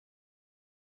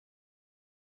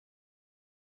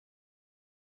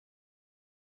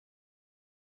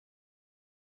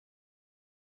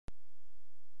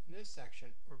this section,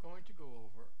 we're going to go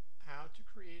over how to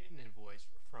create an invoice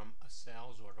from a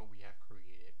sales order we have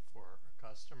created for a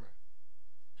customer.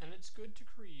 And it's good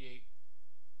to create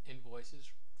invoices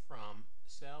from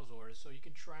sales orders so you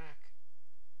can track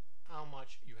how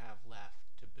much you have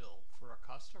left to bill for a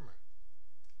customer.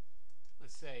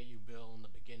 Let's say you bill in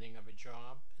the beginning of a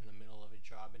job, in the middle of a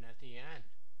job, and at the end.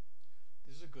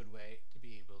 This is a good way to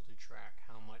be able to track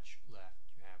how much left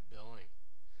you have billing.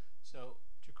 So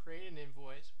to create an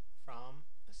invoice from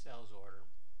a sales order,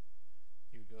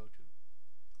 you go to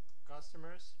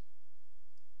Customers,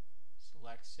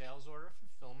 select Sales Order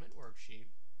Fulfillment Worksheet,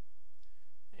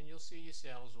 and you'll see your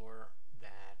sales order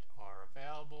that are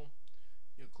available.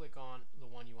 You'll click on the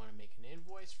one you want to make an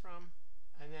invoice from,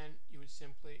 and then you would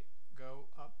simply go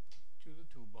up to the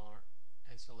toolbar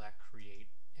and select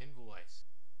Create Invoice.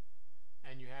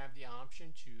 And you have the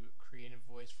option to create an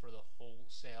invoice for the whole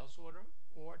sales order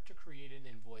or to create an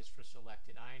invoice for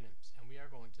selected items. And we are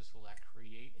going to select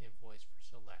Create Invoice for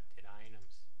Selected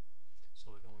Items.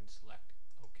 So we're going to select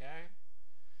OK.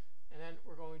 And then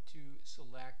we're going to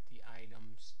select the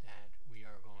items that we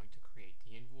are going to create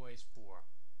the invoice for.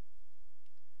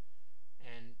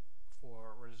 And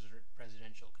for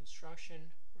residential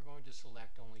construction, we're going to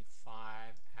select only 5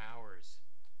 hours.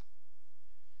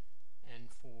 And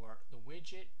for the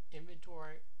widget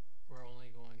inventory, we're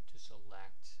only going to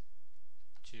select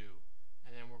 2.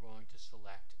 And then we're going to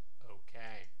select OK.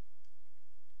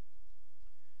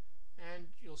 And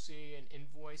you'll see an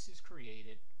invoice is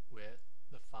created with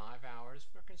the 5 hours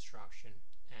for construction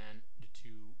and the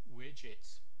 2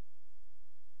 widgets.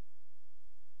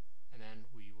 And then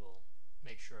we will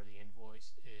make sure the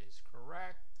invoice is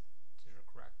correct, to the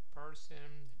correct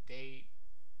person, the date,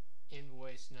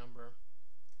 invoice number,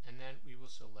 and then we will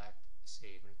select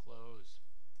Save and Close.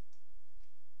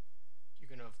 You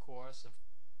can of course have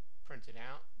printed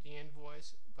out the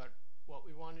invoice, but what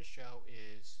we want to show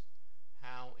is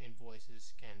how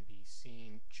invoices can be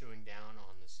seen chewing down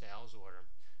on the sales order.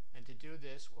 And to do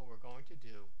this, what we're going to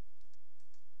do,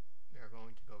 we are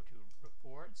going to go to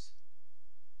Reports,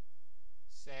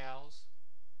 Sales,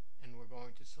 and we're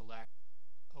going to select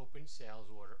Open Sales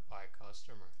Order by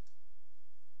Customer.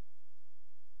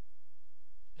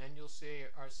 And you'll see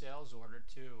our sales order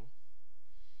too,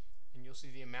 and you'll see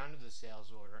the amount of the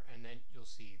sales order, and then you'll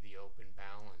see the open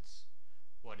balance,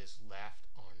 what is left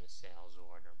on the sales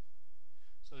order.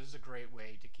 So this is a great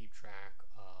way to keep track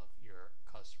of your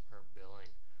customer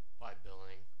billing by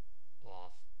billing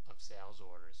off of sales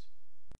orders.